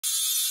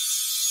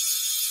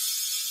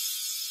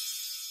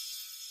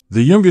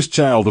The youngest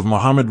child of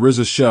Mohammad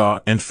Reza Shah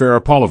and Farah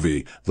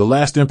Pahlavi, the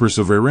last empress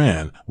of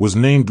Iran, was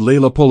named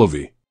Layla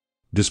Pallavi.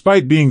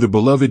 Despite being the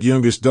beloved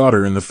youngest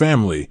daughter in the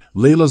family,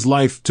 Layla's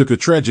life took a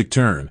tragic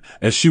turn,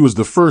 as she was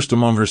the first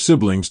among her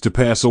siblings to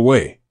pass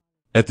away.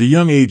 At the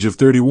young age of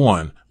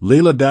 31,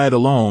 Layla died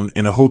alone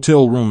in a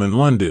hotel room in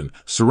London,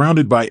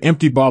 surrounded by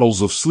empty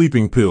bottles of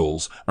sleeping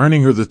pills,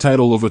 earning her the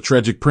title of a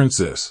tragic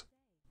princess.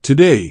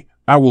 Today,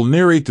 I will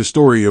narrate the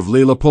story of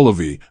Layla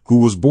Pallavi, who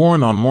was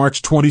born on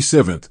March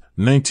 27,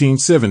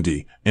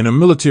 1970, in a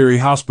military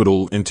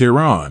hospital in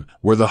Tehran,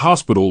 where the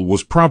hospital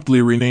was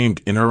promptly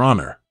renamed in her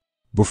honor.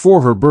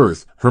 Before her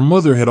birth, her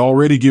mother had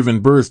already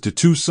given birth to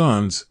 2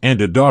 sons and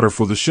a daughter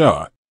for the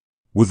Shah.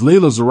 With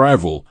Layla's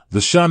arrival,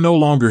 the Shah no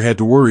longer had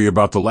to worry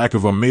about the lack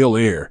of a male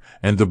heir,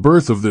 and the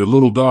birth of their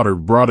little daughter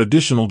brought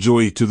additional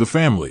joy to the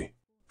family.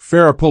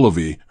 Farah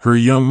Pahlavi, her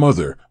young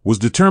mother, was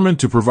determined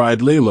to provide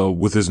Layla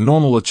with as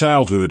normal a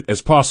childhood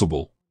as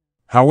possible.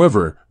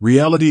 However,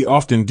 reality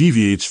often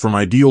deviates from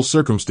ideal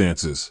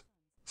circumstances.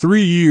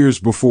 3 years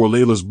before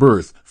Layla's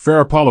birth,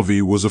 Farah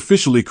Pahlavi was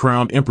officially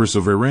crowned Empress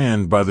of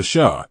Iran by the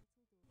Shah.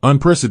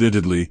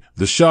 Unprecedentedly,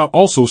 the Shah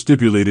also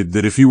stipulated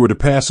that if he were to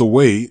pass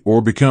away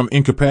or become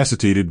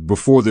incapacitated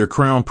before their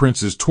crown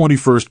prince's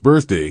 21st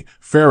birthday,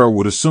 Farah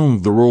would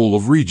assume the role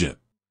of regent.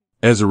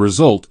 As a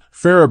result,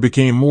 Farah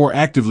became more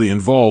actively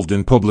involved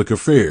in public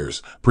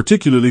affairs,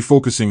 particularly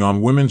focusing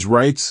on women's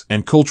rights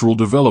and cultural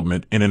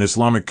development in an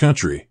Islamic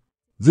country.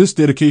 This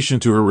dedication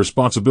to her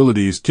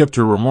responsibilities kept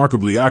her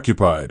remarkably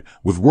occupied,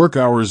 with work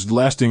hours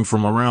lasting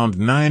from around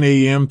 9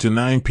 a.m. to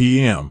 9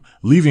 p.m.,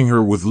 leaving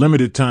her with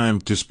limited time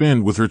to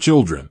spend with her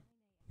children.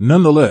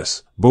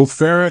 Nonetheless, both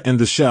Farah and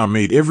the Shah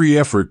made every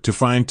effort to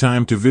find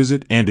time to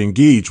visit and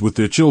engage with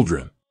their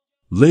children.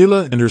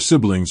 Layla and her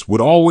siblings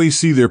would always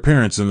see their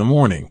parents in the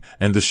morning,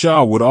 and the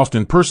Shah would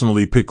often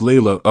personally pick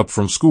Layla up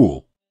from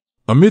school.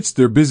 Amidst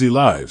their busy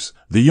lives,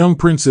 the young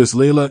Princess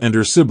Layla and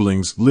her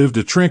siblings lived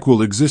a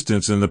tranquil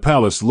existence in the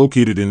palace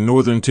located in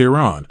northern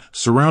Tehran,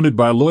 surrounded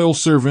by loyal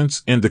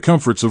servants and the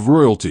comforts of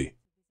royalty.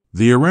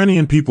 The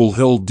Iranian people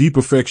held deep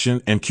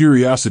affection and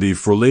curiosity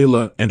for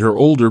Layla and her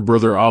older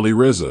brother Ali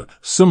Reza,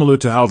 similar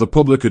to how the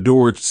public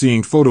adored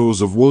seeing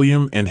photos of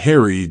William and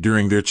Harry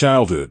during their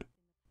childhood.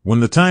 When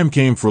the time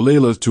came for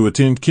Layla to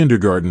attend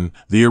kindergarten,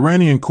 the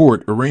Iranian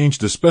court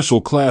arranged a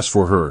special class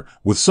for her,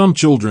 with some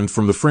children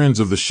from the friends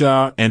of the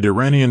Shah and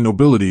Iranian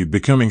nobility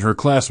becoming her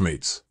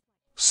classmates.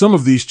 Some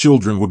of these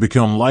children would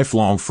become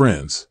lifelong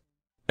friends.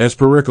 As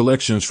per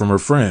recollections from her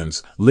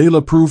friends,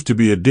 Layla proved to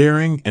be a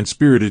daring and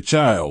spirited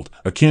child,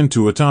 akin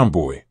to a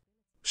tomboy.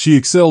 She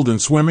excelled in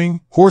swimming,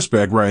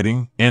 horseback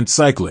riding, and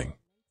cycling.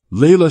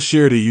 Layla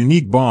shared a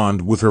unique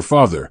bond with her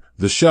father,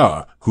 the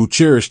Shah, who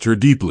cherished her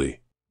deeply.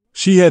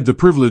 She had the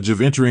privilege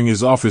of entering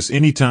his office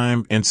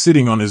anytime and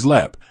sitting on his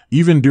lap,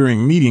 even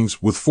during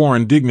meetings with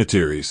foreign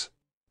dignitaries.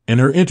 In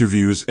her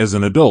interviews as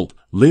an adult,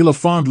 Layla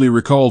fondly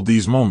recalled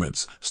these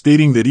moments,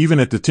 stating that even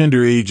at the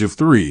tender age of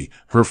 3,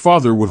 her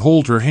father would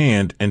hold her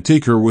hand and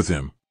take her with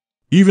him,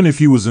 even if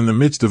he was in the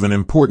midst of an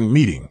important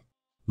meeting.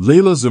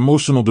 Layla's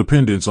emotional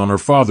dependence on her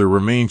father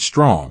remained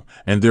strong,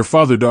 and their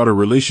father-daughter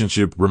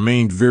relationship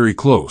remained very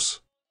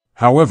close.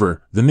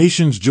 However, the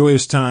nation's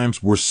joyous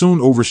times were soon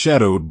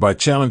overshadowed by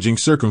challenging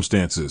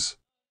circumstances.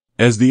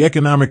 As the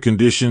economic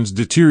conditions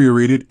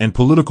deteriorated and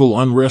political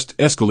unrest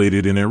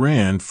escalated in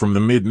Iran from the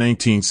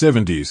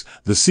mid-1970s,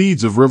 the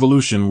seeds of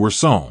revolution were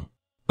sown.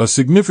 A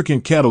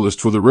significant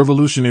catalyst for the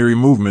revolutionary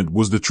movement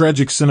was the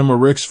tragic Cinema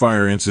Rex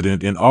fire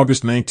incident in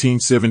August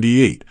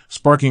 1978,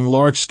 sparking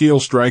large-scale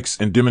strikes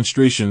and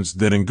demonstrations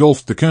that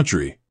engulfed the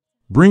country,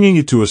 bringing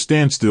it to a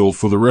standstill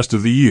for the rest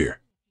of the year.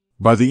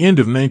 By the end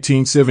of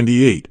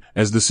 1978,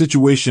 as the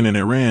situation in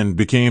Iran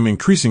became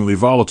increasingly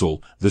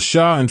volatile, the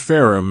Shah and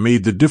Farah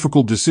made the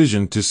difficult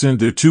decision to send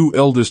their 2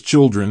 eldest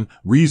children,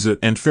 Reza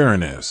and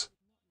Farinaz,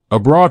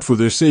 abroad for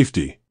their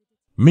safety.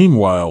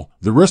 Meanwhile,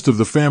 the rest of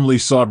the family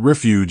sought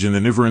refuge in the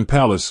Nivaran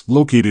Palace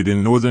located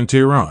in northern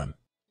Tehran.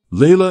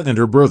 Layla and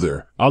her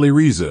brother, Ali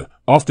Reza,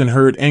 often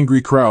heard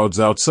angry crowds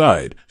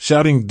outside,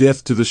 shouting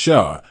death to the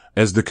Shah,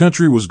 as the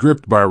country was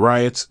gripped by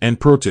riots and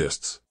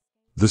protests.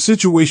 The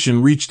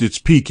situation reached its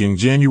peak in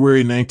January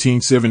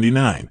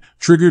 1979,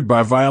 triggered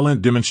by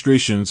violent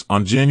demonstrations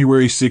on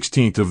January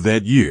 16 of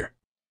that year.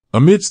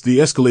 Amidst the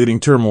escalating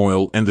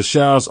turmoil and the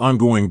Shah's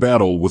ongoing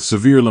battle with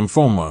severe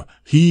lymphoma,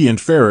 he and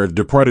Farah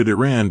departed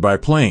Iran by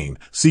plane,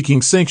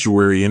 seeking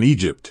sanctuary in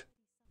Egypt.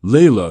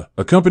 Layla,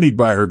 accompanied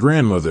by her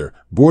grandmother,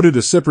 boarded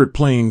a separate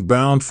plane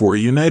bound for a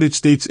United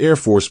States Air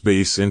Force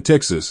base in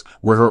Texas,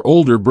 where her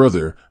older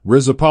brother,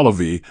 Reza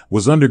Pahlavi,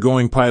 was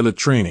undergoing pilot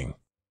training.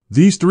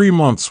 These 3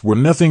 months were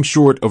nothing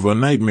short of a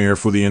nightmare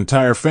for the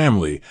entire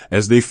family,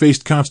 as they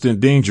faced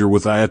constant danger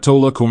with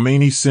Ayatollah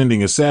Khomeini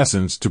sending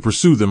assassins to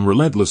pursue them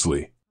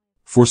relentlessly.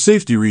 For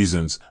safety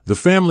reasons, the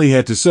family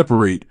had to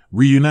separate,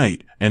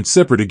 reunite, and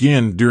separate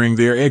again during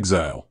their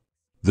exile.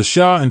 The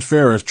Shah and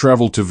Farah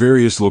traveled to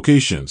various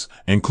locations,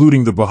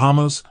 including the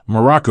Bahamas,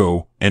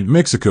 Morocco, and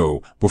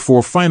Mexico,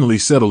 before finally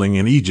settling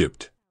in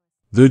Egypt.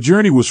 Their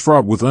journey was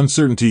fraught with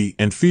uncertainty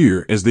and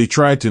fear as they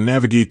tried to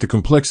navigate the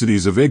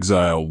complexities of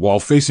exile while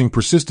facing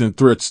persistent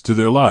threats to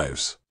their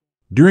lives.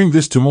 During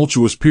this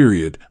tumultuous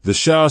period, the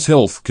Shah's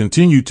health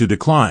continued to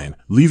decline,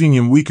 leaving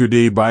him weaker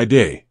day by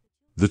day.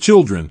 The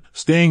children,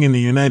 staying in the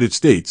United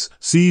States,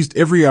 seized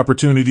every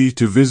opportunity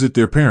to visit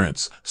their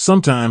parents,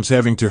 sometimes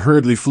having to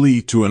hurriedly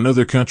flee to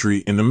another country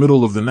in the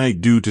middle of the night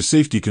due to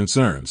safety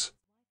concerns.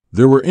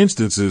 There were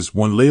instances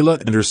when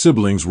Layla and her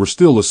siblings were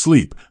still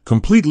asleep,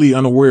 completely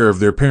unaware of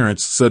their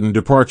parents' sudden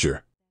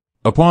departure.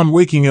 Upon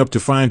waking up to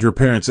find her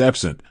parents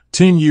absent,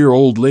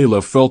 10-year-old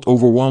Layla felt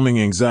overwhelming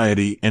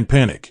anxiety and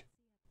panic.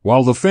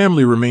 While the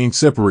family remained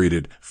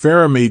separated,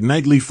 Farah made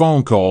nightly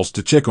phone calls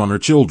to check on her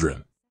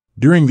children.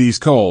 During these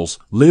calls,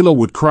 Layla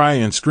would cry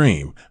and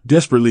scream,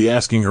 desperately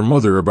asking her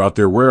mother about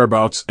their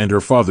whereabouts and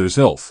her father's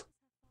health.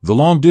 The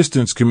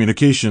long-distance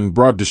communication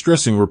brought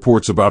distressing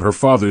reports about her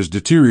father's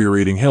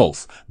deteriorating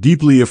health,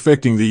 deeply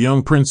affecting the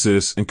young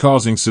princess and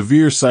causing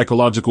severe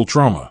psychological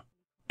trauma.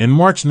 In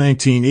March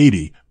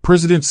 1980,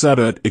 President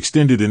Sadat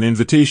extended an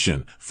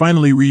invitation,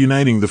 finally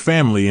reuniting the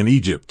family in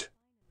Egypt.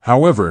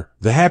 However,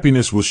 the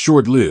happiness was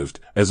short-lived,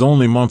 as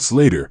only months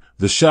later,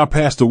 the Shah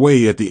passed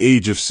away at the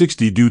age of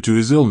 60 due to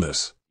his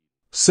illness.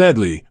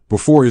 Sadly,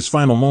 before his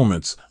final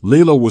moments,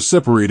 Layla was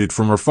separated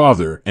from her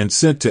father and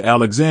sent to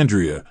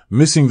Alexandria,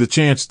 missing the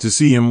chance to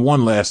see him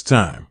one last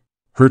time.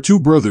 Her two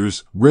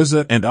brothers,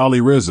 Reza and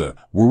Ali Reza,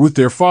 were with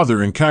their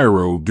father in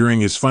Cairo during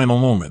his final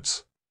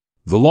moments.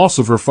 The loss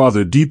of her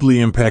father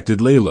deeply impacted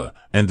Layla,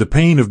 and the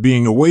pain of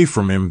being away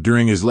from him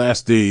during his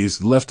last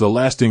days left a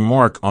lasting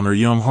mark on her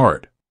young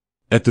heart.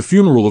 At the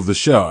funeral of the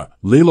Shah,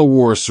 Layla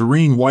wore a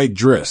serene white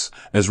dress,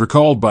 as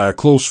recalled by a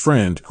close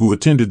friend who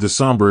attended the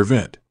somber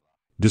event.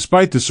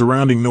 Despite the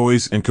surrounding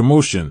noise and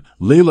commotion,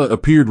 Layla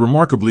appeared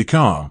remarkably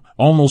calm,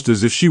 almost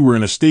as if she were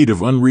in a state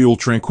of unreal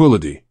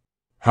tranquility.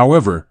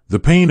 However, the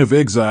pain of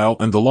exile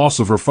and the loss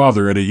of her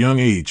father at a young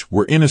age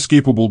were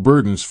inescapable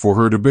burdens for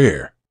her to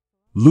bear.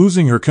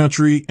 Losing her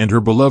country and her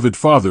beloved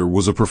father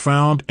was a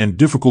profound and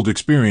difficult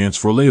experience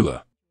for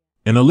Layla.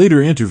 In a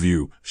later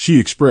interview, she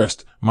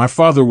expressed, "My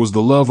father was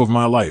the love of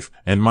my life,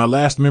 and my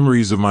last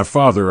memories of my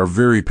father are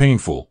very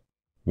painful.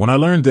 When I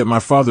learned that my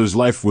father's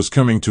life was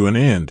coming to an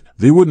end,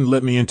 they wouldn't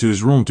let me into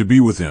his room to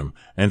be with him,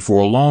 and for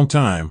a long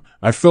time,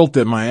 I felt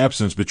that my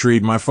absence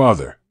betrayed my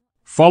father."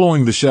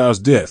 Following the Shah's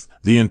death,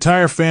 the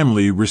entire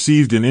family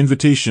received an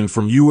invitation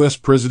from U.S.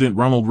 President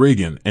Ronald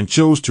Reagan and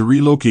chose to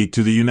relocate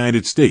to the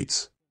United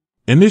States.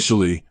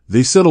 Initially,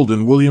 they settled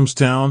in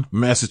Williamstown,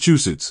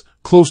 Massachusetts,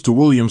 close to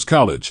Williams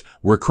College,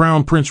 where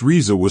Crown Prince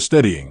Reza was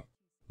studying.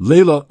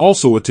 Layla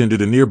also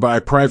attended a nearby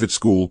private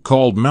school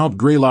called Mount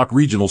Greylock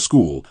Regional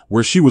School,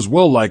 where she was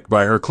well liked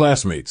by her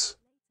classmates.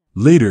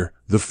 Later,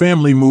 the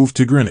family moved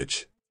to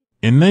Greenwich.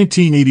 In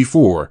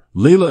 1984,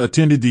 Layla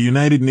attended the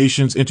United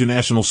Nations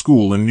International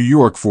School in New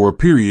York for a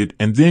period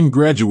and then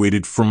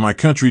graduated from My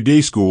Country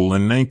Day School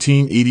in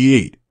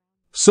 1988.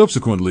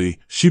 Subsequently,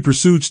 she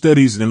pursued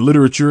studies in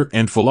literature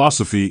and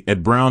philosophy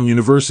at Brown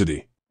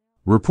University.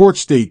 Reports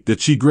state that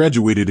she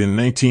graduated in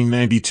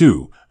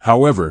 1992.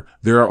 However,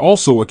 there are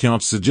also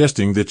accounts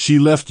suggesting that she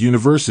left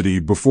university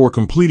before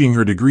completing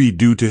her degree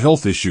due to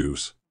health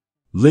issues.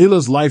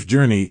 Layla's life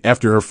journey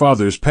after her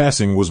father's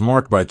passing was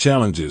marked by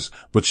challenges,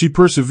 but she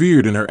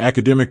persevered in her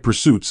academic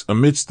pursuits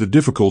amidst the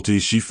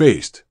difficulties she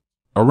faced.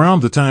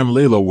 Around the time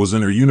Layla was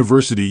in her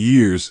university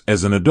years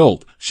as an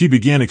adult, she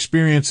began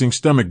experiencing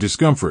stomach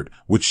discomfort,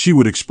 which she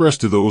would express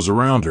to those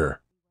around her.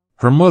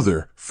 Her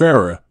mother,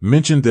 Farah,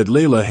 mentioned that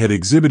Layla had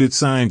exhibited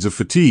signs of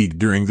fatigue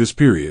during this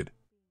period.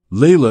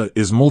 Layla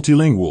is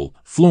multilingual,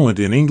 fluent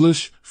in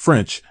English,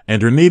 French,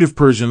 and her native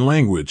Persian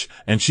language,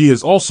 and she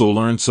has also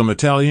learned some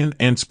Italian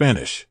and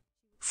Spanish.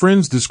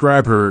 Friends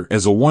describe her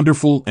as a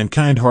wonderful and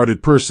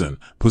kind-hearted person,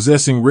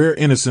 possessing rare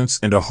innocence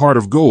and a heart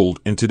of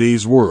gold in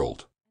today's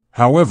world.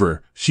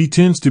 However, she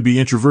tends to be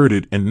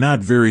introverted and not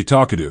very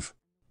talkative.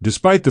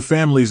 Despite the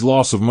family's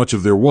loss of much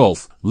of their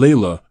wealth,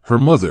 Layla, her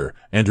mother,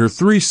 and her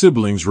three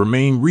siblings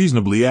remain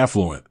reasonably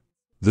affluent.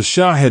 The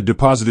Shah had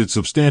deposited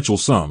substantial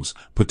sums,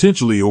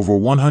 potentially over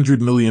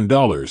 $100 million,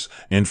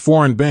 in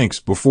foreign banks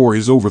before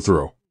his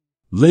overthrow.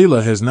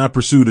 Layla has not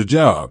pursued a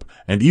job,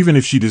 and even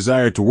if she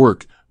desired to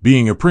work,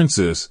 being a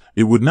princess,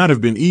 it would not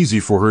have been easy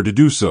for her to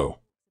do so.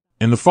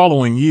 In the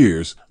following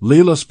years,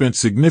 Layla spent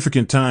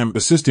significant time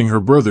assisting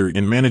her brother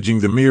in managing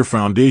the Mir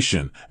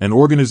Foundation, an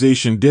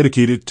organization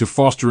dedicated to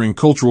fostering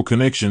cultural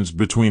connections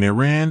between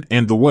Iran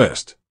and the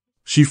West.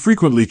 She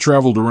frequently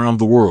traveled around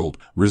the world,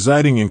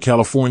 residing in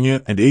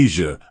California and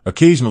Asia,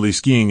 occasionally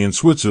skiing in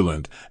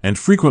Switzerland, and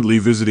frequently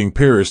visiting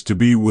Paris to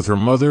be with her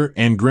mother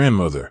and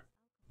grandmother.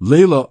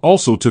 Layla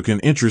also took an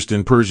interest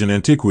in Persian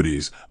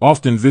antiquities,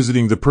 often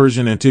visiting the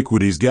Persian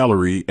Antiquities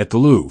Gallery at the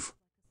Louvre.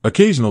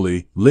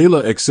 Occasionally,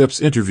 Layla accepts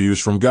interviews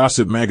from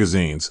gossip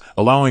magazines,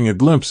 allowing a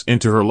glimpse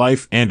into her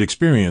life and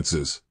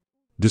experiences.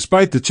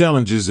 Despite the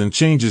challenges and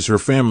changes her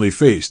family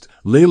faced,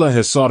 Layla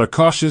has sought a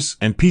cautious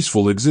and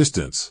peaceful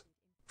existence,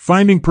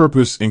 finding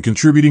purpose in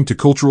contributing to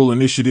cultural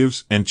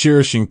initiatives and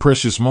cherishing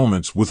precious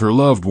moments with her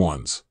loved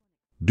ones.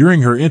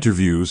 During her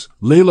interviews,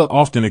 Leila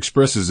often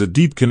expresses a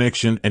deep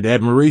connection and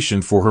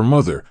admiration for her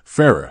mother,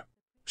 Farah.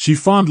 She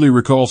fondly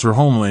recalls her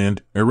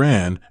homeland,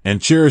 Iran,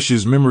 and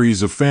cherishes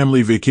memories of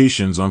family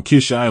vacations on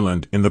Kish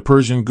Island in the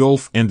Persian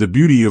Gulf and the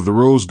beauty of the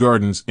rose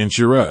gardens in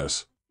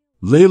Shiraz.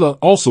 Leila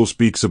also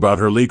speaks about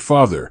her late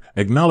father,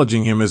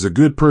 acknowledging him as a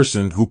good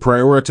person who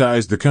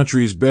prioritized the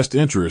country's best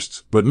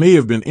interests but may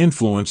have been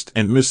influenced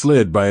and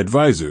misled by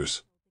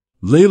advisors.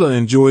 Leila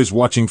enjoys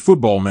watching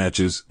football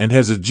matches and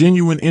has a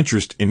genuine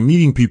interest in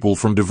meeting people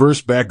from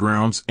diverse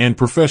backgrounds and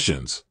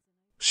professions.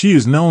 She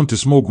is known to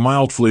smoke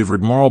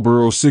mild-flavored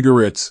Marlboro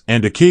cigarettes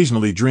and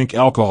occasionally drink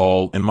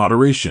alcohol in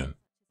moderation.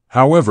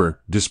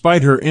 However,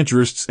 despite her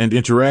interests and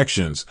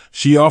interactions,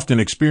 she often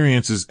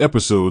experiences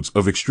episodes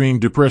of extreme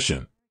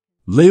depression.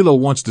 Leila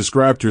once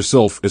described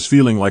herself as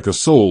feeling like a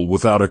soul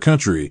without a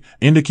country,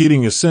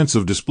 indicating a sense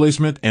of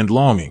displacement and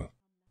longing.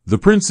 The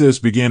princess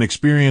began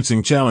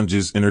experiencing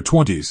challenges in her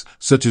 20s,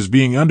 such as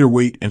being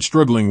underweight and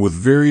struggling with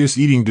various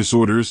eating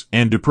disorders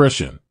and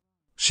depression.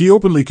 She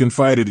openly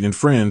confided in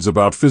friends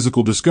about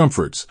physical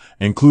discomforts,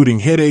 including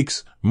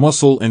headaches,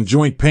 muscle and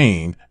joint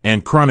pain,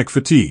 and chronic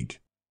fatigue.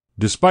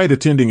 Despite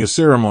attending a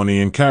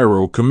ceremony in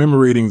Cairo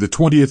commemorating the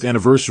 20th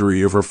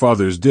anniversary of her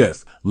father's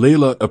death,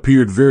 Leila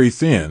appeared very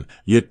thin,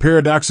 yet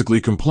paradoxically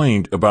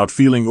complained about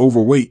feeling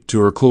overweight to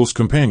her close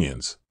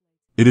companions.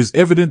 It is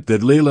evident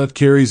that Leila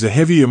carries a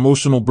heavy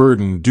emotional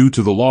burden due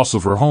to the loss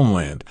of her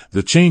homeland,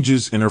 the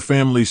changes in her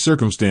family's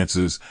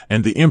circumstances,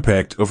 and the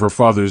impact of her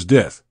father's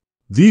death.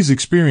 These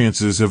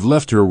experiences have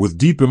left her with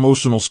deep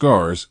emotional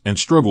scars and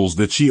struggles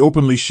that she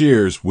openly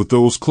shares with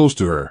those close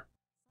to her.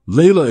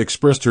 Leila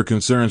expressed her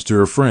concerns to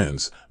her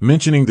friends,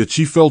 mentioning that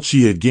she felt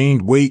she had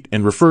gained weight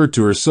and referred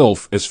to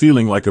herself as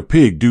feeling like a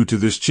pig due to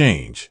this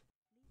change.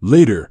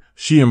 Later,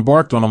 she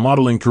embarked on a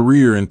modeling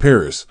career in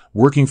Paris,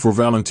 working for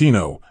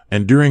Valentino,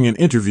 and during an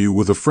interview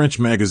with a French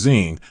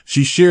magazine,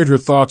 she shared her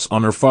thoughts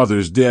on her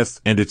father's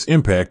death and its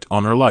impact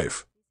on her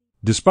life.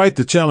 Despite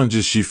the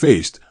challenges she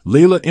faced,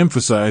 Leila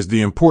emphasized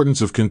the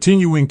importance of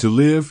continuing to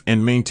live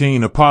and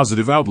maintain a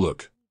positive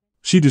outlook.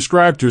 She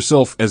described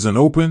herself as an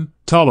open,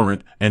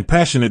 tolerant, and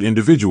passionate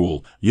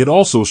individual, yet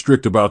also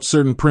strict about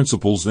certain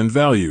principles and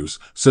values,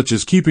 such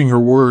as keeping her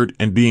word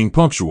and being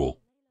punctual.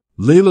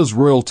 Leila's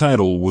royal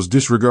title was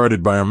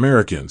disregarded by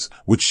Americans,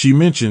 which she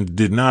mentioned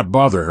did not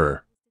bother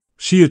her.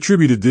 She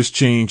attributed this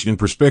change in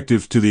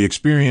perspective to the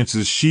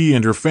experiences she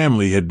and her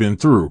family had been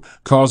through,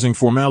 causing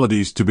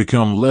formalities to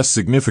become less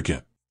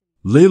significant.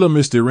 Leila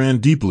missed Iran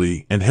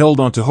deeply and held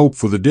on to hope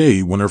for the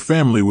day when her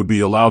family would be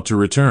allowed to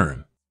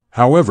return.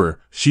 However,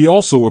 she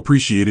also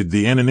appreciated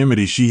the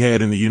anonymity she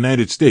had in the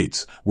United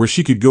States, where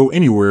she could go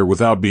anywhere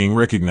without being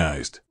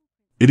recognized.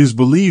 It is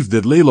believed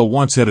that Leila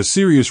once had a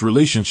serious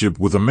relationship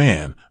with a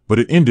man, but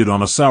it ended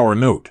on a sour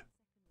note.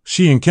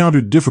 She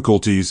encountered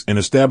difficulties in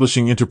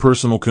establishing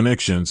interpersonal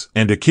connections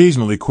and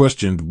occasionally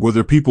questioned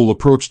whether people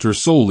approached her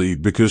solely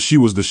because she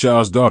was the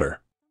Shah's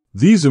daughter.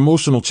 These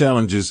emotional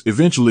challenges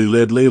eventually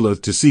led Leila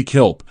to seek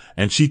help,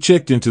 and she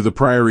checked into the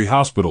Priory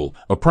Hospital,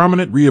 a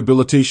prominent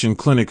rehabilitation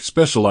clinic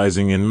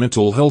specializing in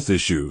mental health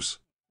issues.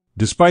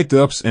 Despite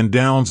the ups and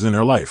downs in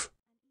her life,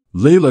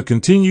 Leila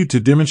continued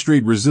to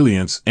demonstrate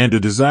resilience and a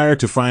desire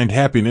to find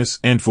happiness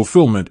and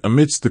fulfillment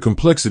amidst the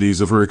complexities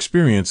of her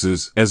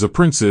experiences as a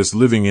princess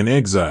living in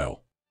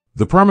exile.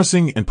 The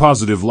promising and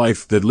positive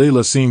life that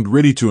Leila seemed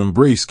ready to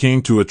embrace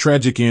came to a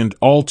tragic end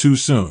all too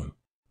soon.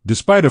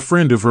 Despite a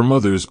friend of her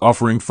mother's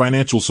offering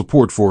financial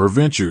support for her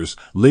ventures,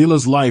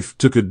 Leila's life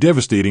took a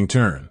devastating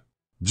turn.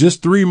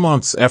 Just 3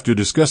 months after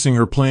discussing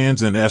her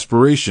plans and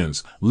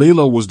aspirations,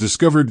 Leila was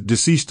discovered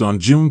deceased on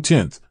June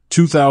 10,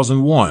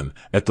 2001,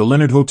 at the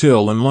Leonard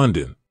Hotel in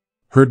London.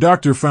 Her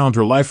doctor found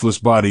her lifeless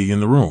body in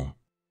the room.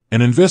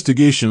 An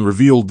investigation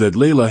revealed that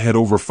Leila had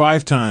over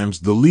 5 times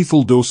the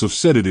lethal dose of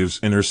sedatives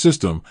in her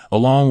system,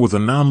 along with a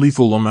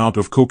non-lethal amount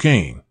of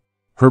cocaine.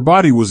 Her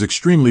body was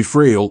extremely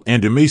frail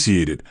and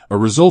emaciated, a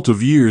result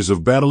of years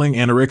of battling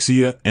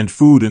anorexia and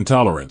food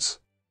intolerance.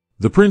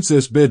 The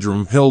princess'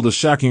 bedroom held a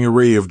shocking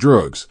array of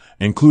drugs,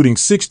 including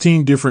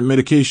 16 different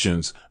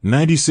medications,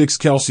 96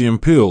 calcium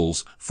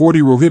pills,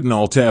 40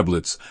 rohypnol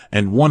tablets,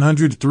 and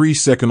 103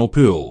 seconal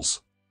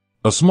pills.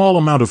 A small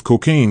amount of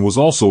cocaine was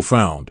also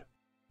found.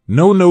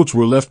 No notes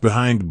were left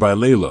behind by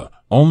Leila,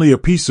 only a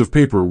piece of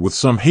paper with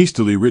some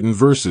hastily written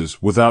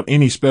verses without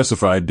any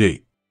specified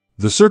date.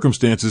 The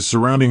circumstances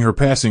surrounding her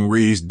passing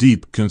raised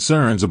deep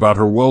concerns about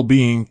her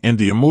well-being and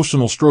the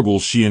emotional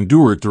struggles she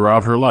endured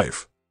throughout her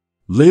life.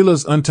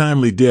 Leila's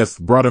untimely death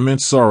brought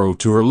immense sorrow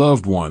to her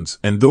loved ones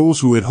and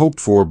those who had hoped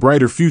for a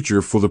brighter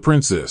future for the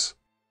princess.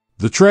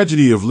 The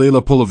tragedy of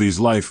Layla Pallavi's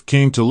life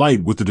came to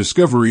light with the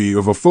discovery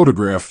of a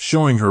photograph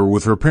showing her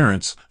with her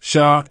parents,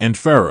 Shah and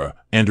Farah,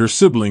 and her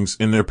siblings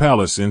in their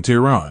palace in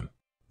Tehran.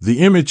 The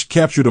image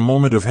captured a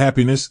moment of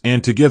happiness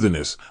and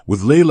togetherness,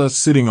 with Leila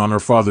sitting on her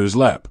father's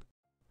lap.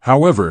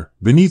 However,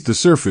 beneath the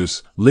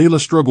surface, Leila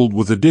struggled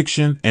with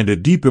addiction and a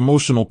deep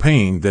emotional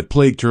pain that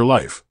plagued her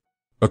life.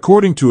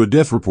 According to a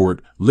death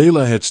report,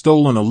 Leila had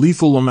stolen a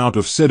lethal amount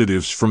of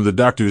sedatives from the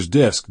doctor's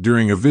desk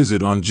during a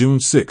visit on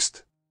June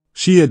 6.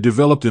 She had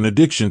developed an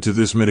addiction to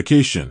this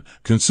medication,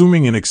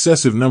 consuming an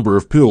excessive number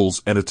of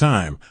pills at a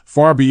time,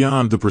 far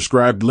beyond the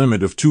prescribed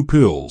limit of 2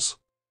 pills.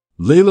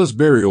 Layla's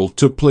burial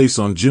took place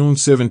on June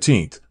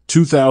 17,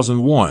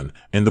 2001,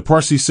 in the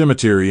Parsi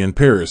Cemetery in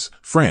Paris,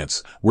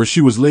 France, where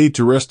she was laid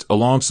to rest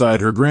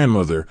alongside her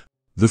grandmother.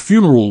 The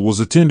funeral was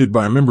attended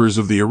by members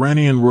of the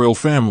Iranian royal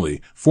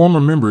family,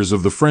 former members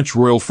of the French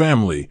royal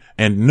family,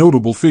 and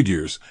notable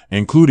figures,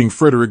 including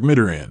Frédéric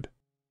Mitterrand,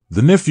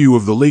 the nephew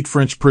of the late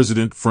French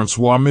President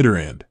François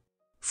Mitterrand.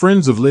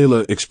 Friends of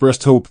Leila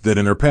expressed hope that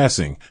in her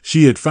passing,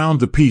 she had found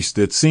the peace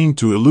that seemed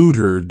to elude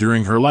her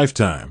during her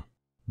lifetime.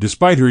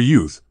 Despite her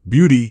youth,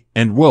 beauty,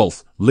 and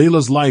wealth,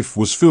 Leila's life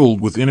was filled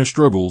with inner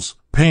struggles,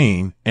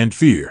 pain, and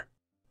fear.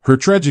 Her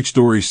tragic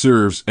story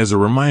serves as a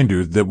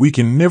reminder that we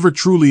can never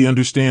truly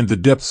understand the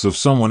depths of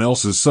someone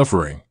else's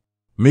suffering.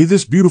 May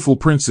this beautiful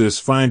princess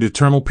find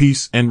eternal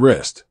peace and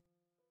rest.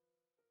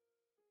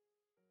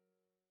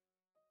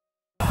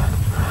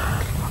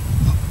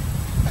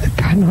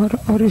 تنها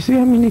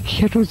آرزویم اینه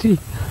که روزی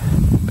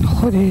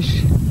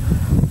خودش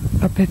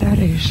و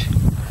پدرش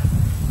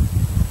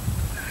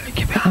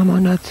که به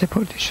امانت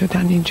سپرده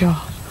شدن اینجا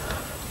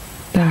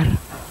در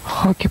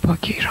خاک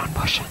پاک ایران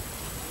باشن.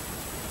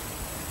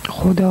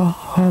 خدا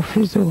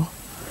حافظ و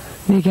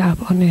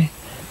نگهبان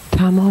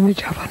تمام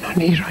جوانان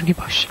ایرانی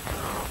باشه.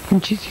 این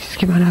چیزیست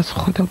که من از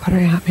خدا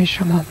برای همه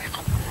شما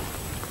میخوام.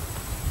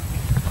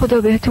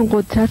 خدا بهتون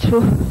قدرت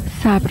و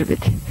صبر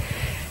بده.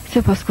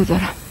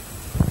 سپاسگزارم.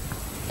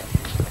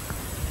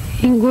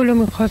 این گل رو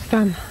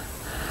میخواستم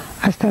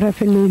از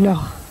طرف لیلا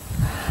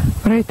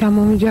برای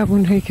تمام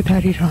جوانهایی که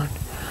در ایران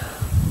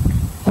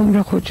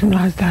عمر خودشون رو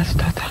از دست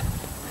دادن،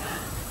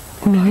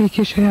 اونهایی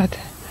که شاید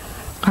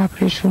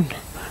قبرشون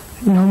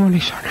نام و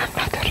نشانم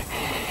نداره.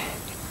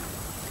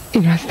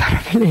 این از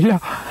طرف لیلا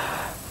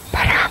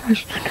برای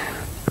همشون.